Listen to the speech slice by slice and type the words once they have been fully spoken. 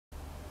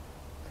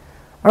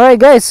Alright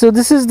guys, so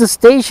this is the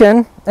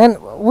station and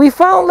we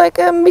found like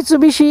a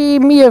Mitsubishi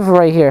I-Miev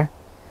right here.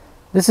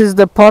 This is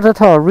the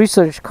prototype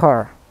research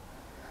car.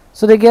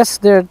 So I guess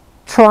they're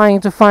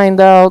trying to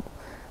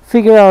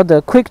figure out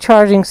the quick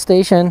charging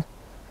station.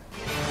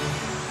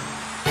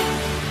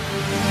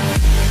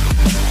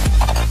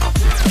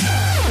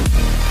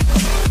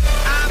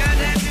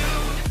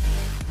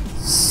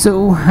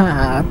 So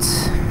hot.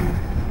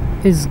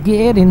 It's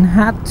getting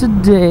hot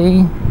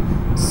today.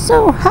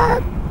 So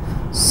hot.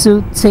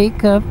 So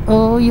take off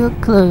all your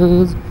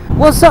clothes.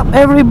 What's up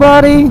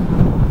everybody?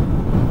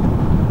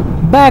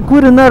 Back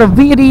with another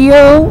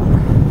video.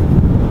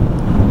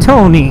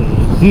 Tony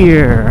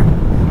here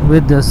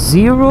with the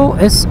Zero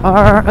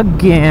SR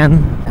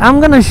again.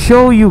 I'm gonna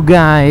show you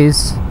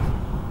guys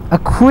a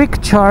quick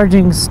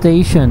charging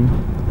station.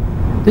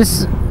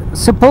 This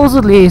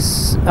supposedly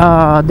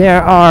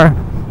there are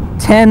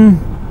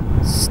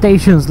 10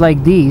 stations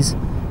like these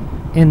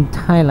in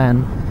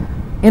Thailand.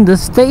 In the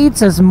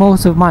States, as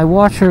most of my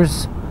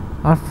watchers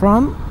are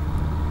from,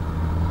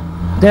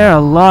 there are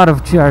a lot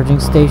of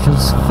charging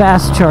stations,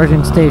 fast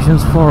charging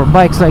stations for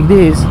bikes like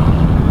these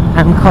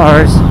and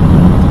cars.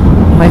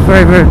 My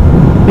favorite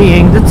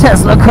being the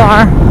Tesla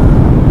car.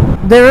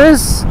 There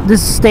is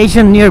this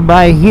station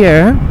nearby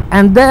here,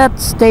 and that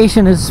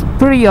station is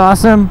pretty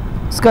awesome.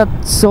 It's got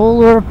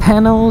solar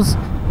panels,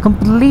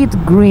 complete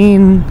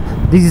green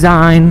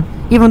design,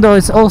 even though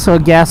it's also a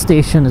gas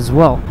station as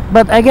well.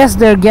 But I guess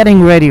they're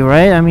getting ready,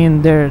 right? I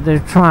mean, they're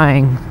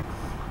trying.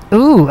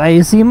 Ooh,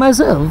 I see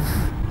myself.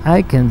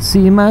 I can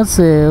see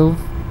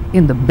myself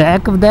in the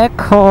back of that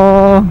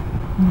car.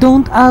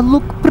 Don't I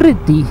look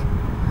pretty?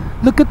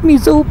 Look at me,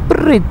 so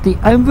pretty.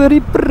 I'm very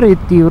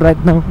pretty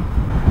right now.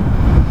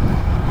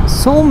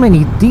 So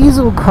many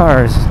diesel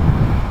cars.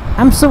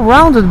 I'm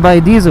surrounded by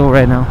diesel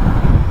right now.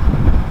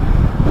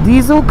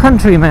 Diesel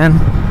country, man.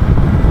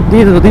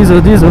 Diesel,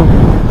 diesel, diesel.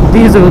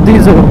 Diesel,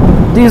 diesel,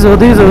 diesel,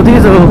 diesel,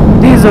 diesel,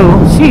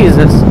 diesel,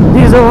 Jesus,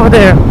 diesel over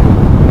there,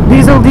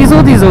 diesel,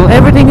 diesel, diesel,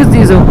 everything is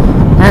diesel,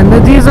 and the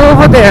diesel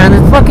over there, and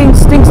it fucking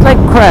stinks like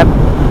crap.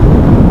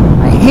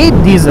 I hate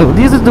diesel.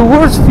 This is the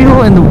worst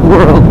fuel in the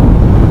world,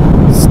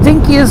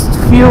 stinkiest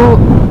fuel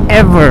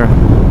ever.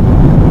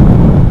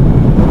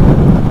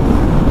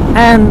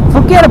 And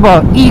forget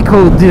about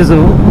eco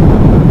diesel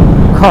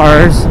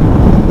cars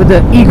with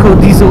the eco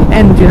diesel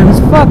engines.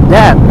 Fuck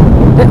that.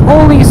 They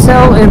only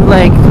sell in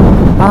like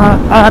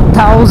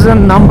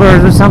 1,000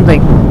 numbers or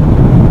something,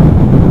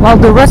 while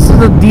the rest of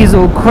the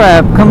diesel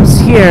crap comes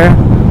here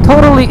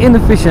totally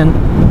inefficient,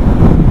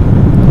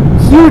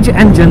 huge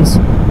engines,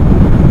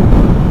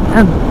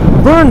 and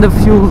burn the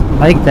fuel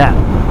like that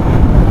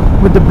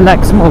with the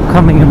black smoke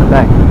coming in the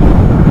back.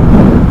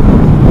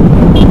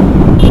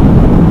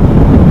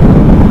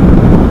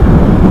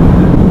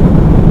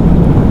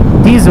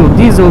 Diesel,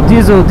 diesel,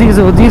 diesel,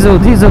 diesel, diesel,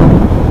 diesel.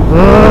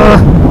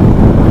 Ugh.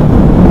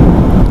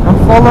 I'm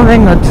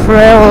following a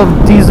trail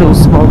of diesel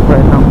smoke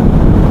right now.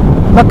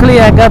 Luckily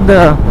I got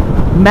the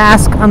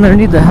mask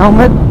underneath the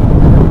helmet.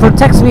 It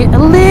protects me a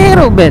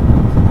little bit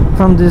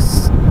from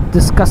this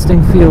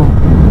disgusting fuel.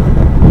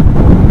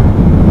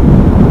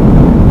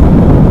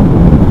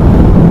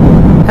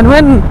 And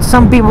when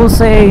some people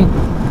say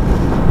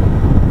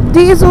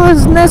diesel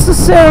is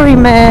necessary,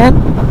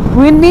 man,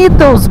 we need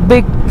those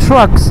big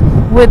trucks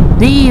with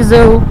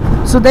diesel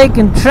so they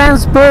can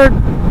transport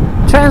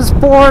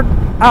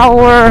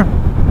our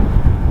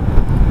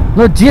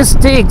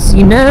logistics,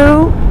 you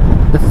know,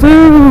 the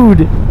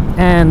food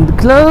and the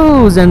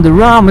clothes and the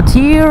raw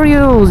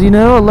materials, you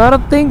know, a lot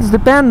of things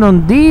depend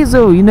on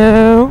diesel, you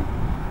know.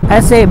 I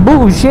say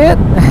bullshit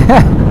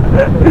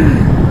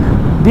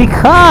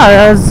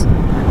because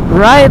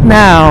right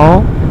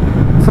now,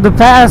 for the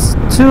past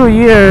 2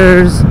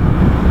 years,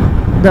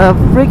 the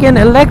freaking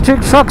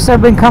electric trucks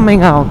have been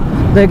coming out.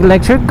 The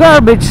electric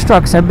garbage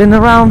trucks have been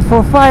around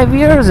for 5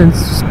 years in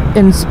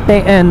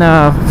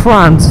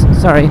France,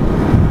 sorry.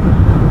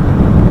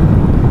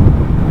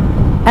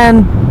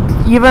 And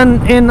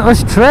even in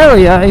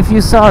Australia, if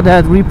you saw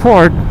that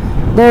report,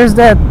 there's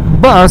that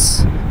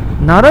bus,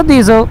 not a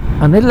diesel,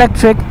 an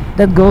electric,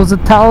 that goes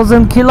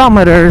 1,000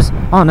 kilometers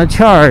on a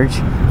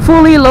charge,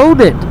 fully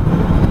loaded,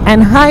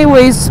 and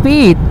highway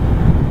speed.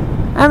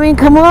 I mean,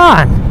 come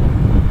on.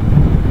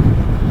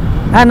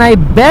 And I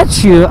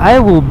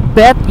will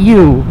bet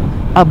you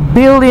 $1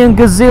 billion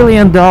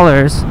gazillion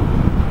dollars,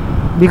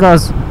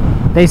 because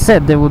they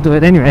said they will do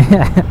it anyway,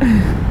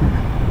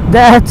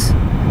 that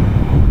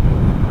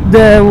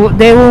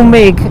they will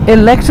make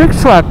electric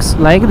trucks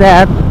like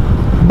that,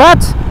 but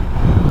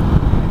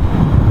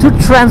to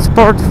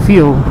transport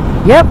fuel.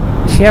 Yep,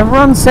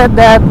 Chevron said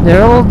that.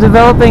 They're all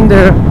developing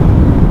their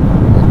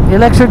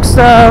electric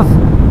stuff,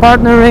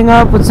 partnering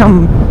up with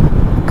some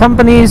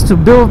companies to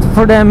build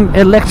for them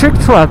electric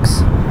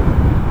trucks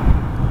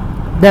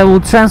that will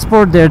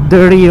transport their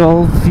dirty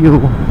old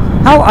fuel.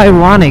 How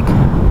ironic.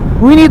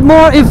 We need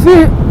more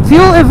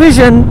fuel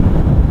efficient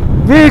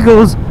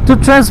vehicles to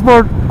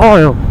transport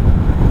oil.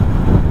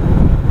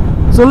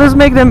 So let's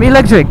make them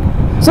electric.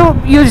 So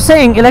you're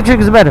saying electric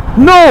is better?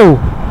 No!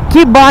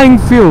 keep buying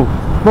fuel.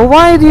 But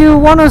why do you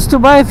want us to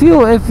buy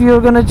fuel if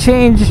you're gonna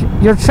change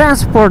your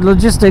transport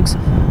logistics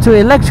to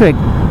electric?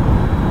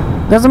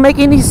 Doesn't make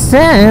any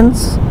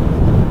sense.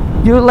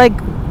 You're like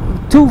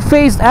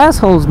two-faced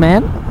assholes,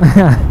 man.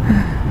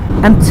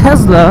 And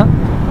Tesla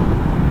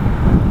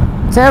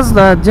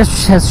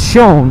just has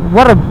shown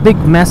what a big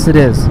mess it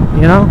is,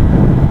 you know?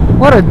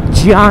 What a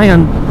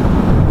giant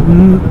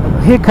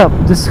hiccup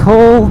this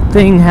whole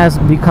thing has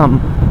become.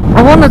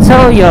 I want to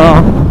tell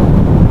y'all,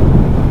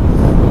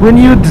 when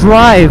you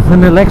drive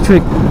an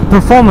electric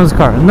performance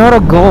car, not a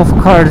golf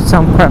cart or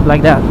some crap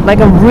like that, like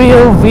a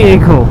real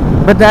vehicle,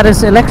 but that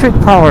is electric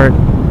powered,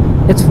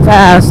 it's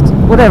fast,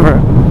 whatever,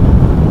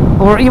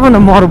 or even a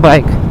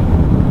motorbike,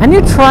 and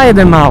you try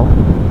them out,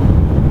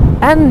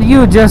 and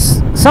you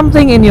just,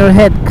 something in your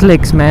head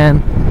clicks,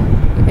 man.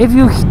 If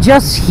you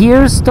just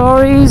hear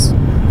stories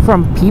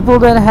from people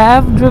that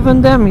have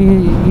driven them,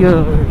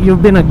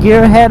 you've been a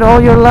gearhead all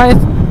your life,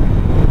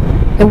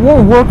 it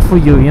won't work for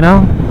you, you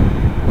know?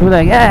 You're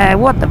like, hey,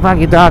 what the fuck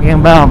you talking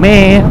about,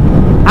 man?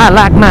 I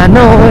like my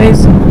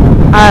noise.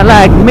 I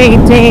like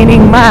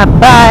maintaining my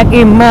bike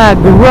in my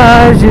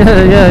garage.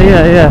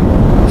 Yeah.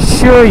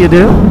 Sure you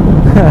do.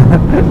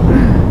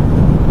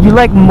 You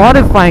like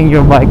modifying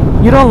your bike.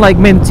 You don't like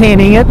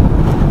maintaining it.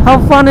 How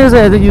fun is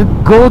it that you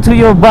go to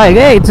your bike?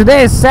 Hey,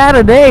 today is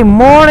Saturday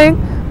morning.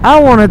 I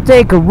want to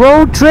take a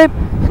road trip.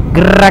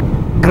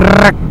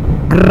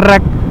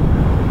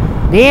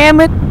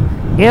 Damn it.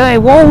 Yeah,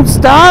 it won't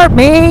start,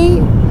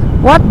 man.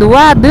 What do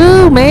I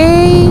do,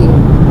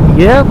 man?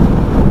 Yep.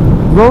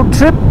 Road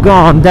trip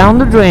gone down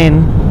the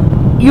drain.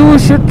 You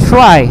should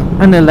try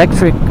an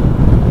electric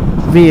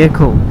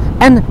vehicle.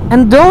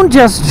 And don't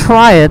just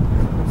try it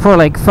for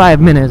like 5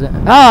 minutes.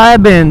 Oh,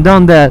 I've been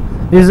done that.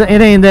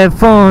 It ain't that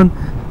fun.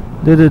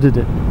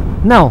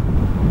 No.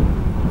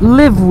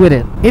 Live with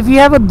it. If you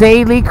have a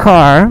daily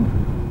car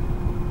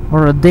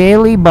or a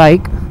daily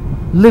bike,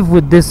 live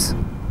with this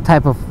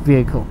type of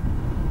vehicle.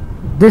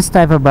 This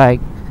type of bike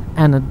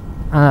and a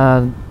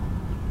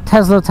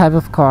Tesla type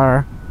of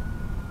car,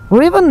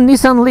 or even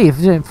Nissan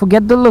Leaf.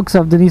 Forget the looks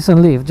of the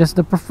Nissan Leaf, just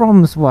the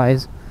performance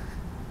wise,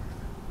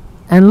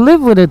 and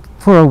live with it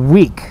for a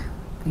week.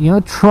 You know,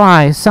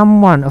 try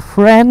someone, a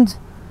friend,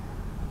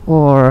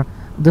 or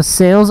the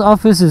sales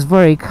office is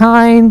very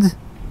kind,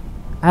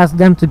 ask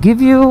them to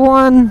give you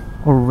one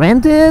or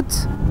rent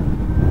it.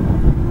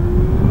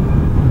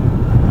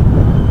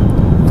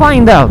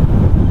 Find out,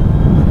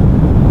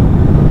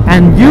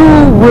 and you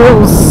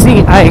will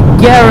see. I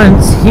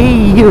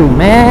guarantee you,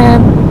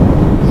 man,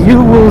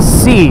 you will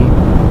see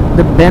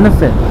the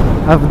benefit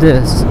of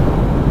this.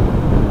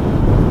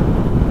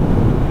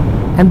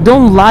 And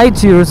don't lie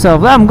to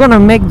yourself. I'm gonna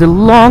make the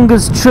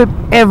longest trip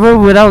ever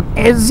without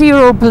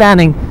zero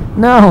planning.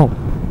 No,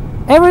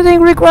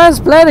 everything requires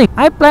planning.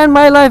 I plan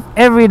my life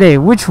every day.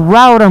 Which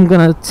route I'm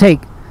gonna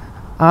take,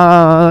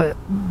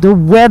 the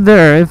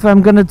weather, if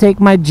I'm gonna take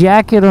my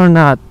jacket or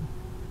not.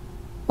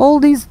 All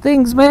these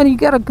things, man, you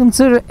gotta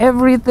consider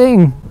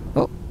everything.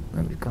 Oh,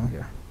 let me come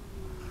here.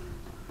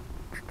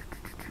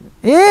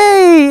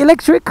 Hey,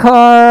 electric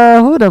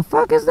car. Who the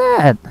fuck is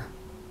that?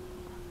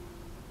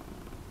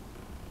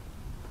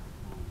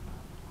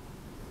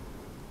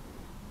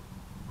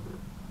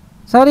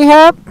 Saudi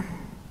Hab?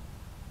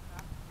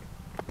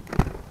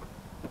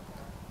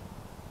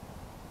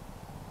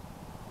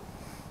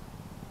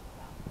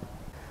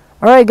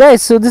 Alright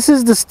guys, so this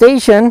is the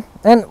station,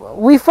 and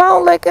we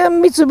found like a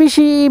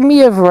Mitsubishi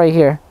I-Miev right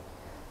here.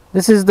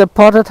 This is the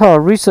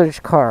prototype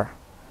research car.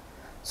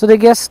 So I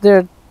guess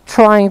they're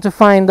trying to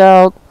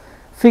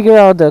figure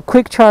out the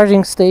quick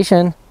charging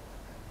station.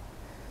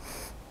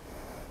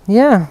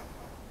 Yeah.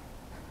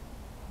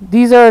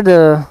 These are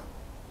the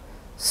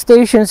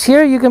stations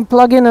here. You can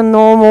plug in a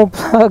normal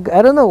plug.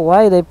 I don't know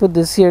why they put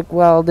this here.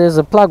 Well, there's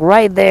a plug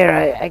right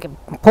there.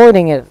 I'm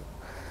pointing it.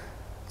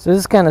 So this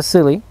is kind of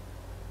silly.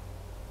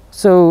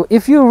 So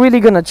if you're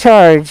really gonna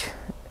charge,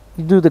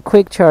 you do the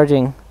quick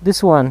charging,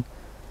 this one.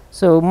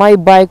 So my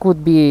bike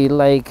would be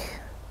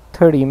like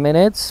 30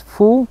 minutes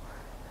full.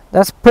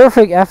 That's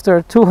perfect after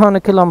a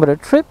 200-kilometer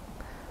trip.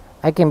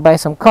 I can buy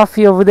some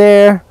coffee over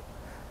there,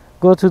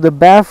 go to the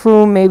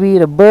bathroom, maybe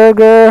eat a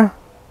burger.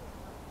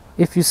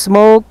 If you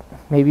smoke,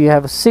 maybe you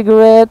have a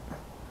cigarette,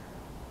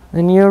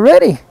 then you're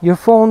ready. Your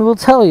phone will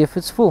tell you if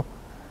it's full.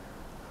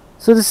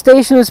 So the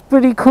station is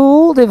pretty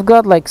cool. They've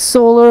got like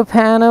solar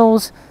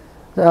panels.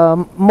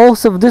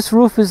 Most of this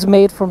roof is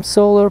made from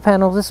solar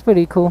panels. It's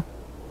pretty cool.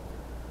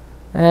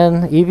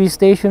 And EV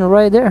station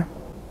right there.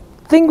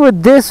 Thing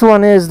with this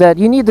one is that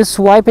you need the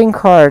swiping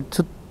card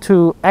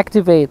to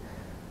activate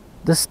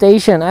the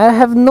station. I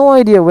have no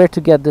idea where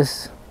to get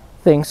this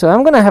thing, so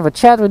I'm gonna have a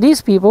chat with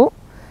these people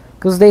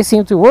because they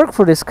seem to work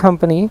for this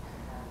company,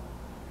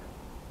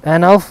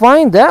 and I'll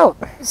find out.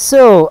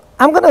 So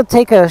I'm gonna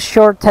take a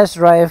short test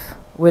drive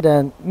with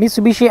a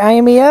Mitsubishi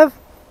I-Miev.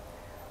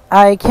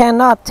 I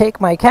cannot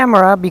take my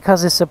camera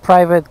because it's a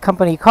private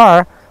company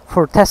car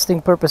for testing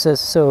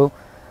purposes, so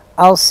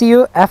I'll see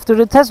you after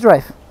the test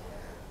drive.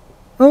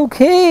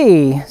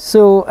 Okay,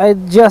 so I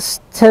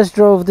just test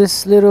drove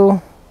this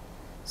little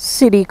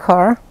city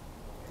car.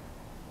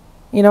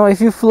 You know, if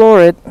you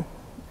floor it,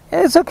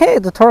 it's okay,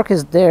 the torque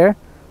is there.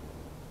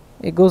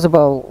 It goes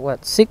about,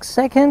 what, 6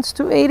 seconds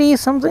to 80,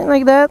 something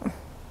like that.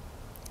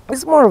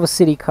 It's more of a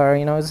city car,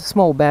 you know, it's a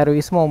small battery,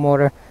 small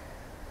motor.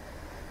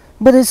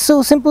 But it's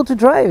so simple to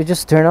drive. You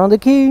just turn on the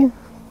key,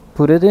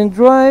 put it in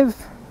drive,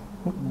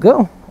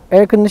 go.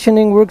 Air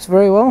conditioning works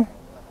very well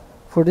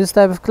for this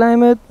type of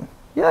climate.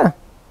 Yeah.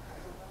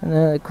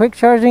 And quick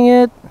charging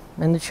it,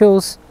 and it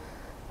shows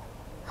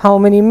how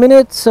many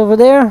minutes over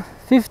there.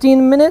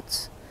 15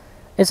 minutes.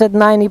 It's at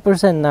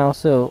 90% now,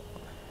 so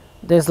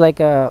there's like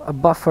a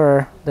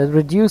buffer that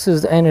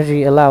reduces the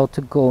energy allowed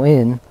to go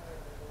in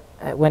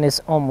when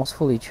it's almost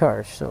fully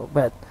charged. So,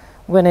 but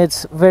when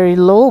it's very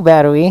low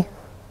battery,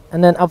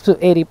 and then up to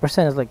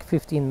 80% is like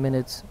 15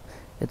 minutes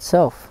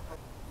itself.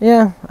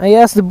 Yeah, I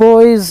asked the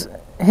boys,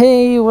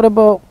 hey, what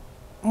about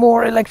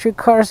more electric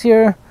cars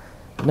here?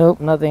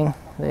 Nope, nothing.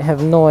 They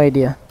have no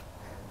idea.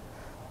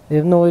 They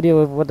have no idea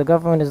what the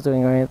government is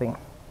doing or anything.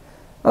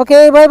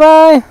 Okay, bye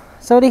bye.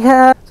 Sawadee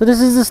ka. So this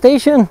is the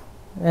station,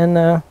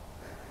 and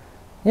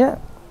yeah,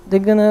 they're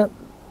gonna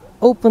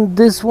open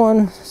this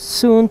one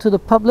soon to the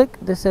public.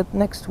 They said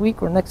next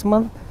week or next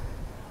month.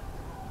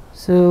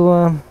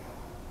 So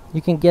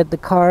you can get the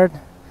card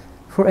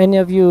for any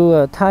of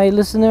you Thai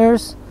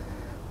listeners,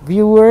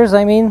 viewers,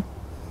 I mean,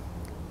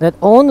 that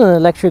own an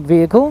electric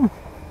vehicle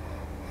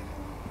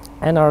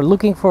and are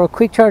looking for a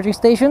quick charging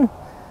station.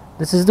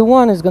 This is the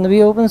one. It's going to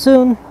be open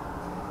soon.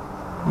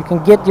 You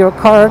can get your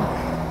card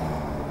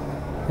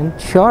and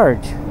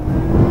charge.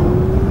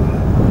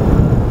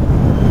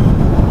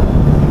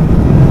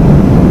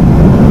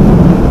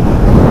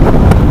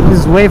 This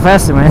is way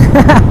faster,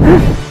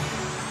 man.